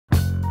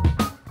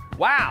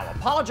Wow,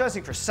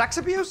 apologizing for sex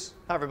abuse?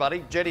 Hi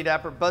everybody, JD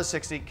Dapper,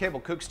 Buzz60,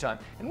 Cable Kooks time.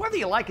 And whether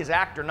you like his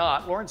act or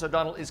not, Lawrence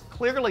O'Donnell is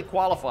clearly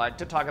qualified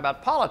to talk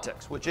about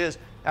politics, which is,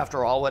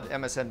 after all, what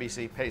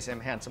MSNBC pays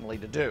him handsomely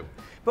to do.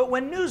 But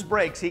when news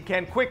breaks, he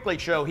can quickly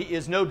show he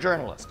is no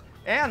journalist,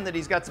 and that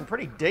he's got some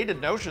pretty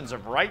dated notions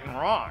of right and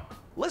wrong.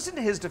 Listen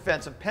to his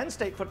defense of Penn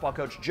State football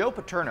coach Joe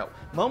Paterno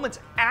moments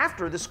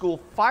after the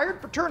school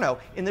fired Paterno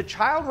in the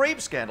child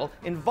rape scandal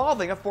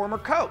involving a former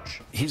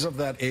coach. He's of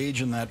that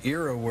age and that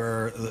era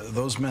where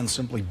those men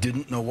simply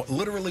didn't know what,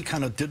 literally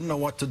kind of didn't know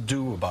what to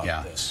do about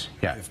this.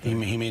 Yeah, he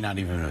may not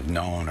even have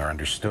known or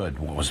understood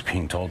what was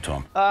being told to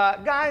him.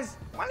 Guys,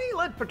 why don't you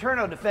let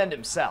Paterno defend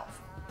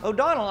himself?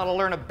 O'Donnell ought to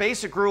learn a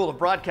basic rule of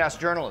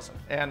broadcast journalism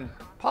and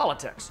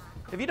politics.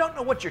 If you don't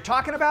know what you're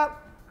talking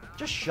about,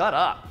 just shut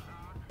up.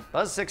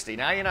 Buzz60,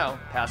 now you know.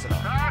 Pass it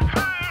on.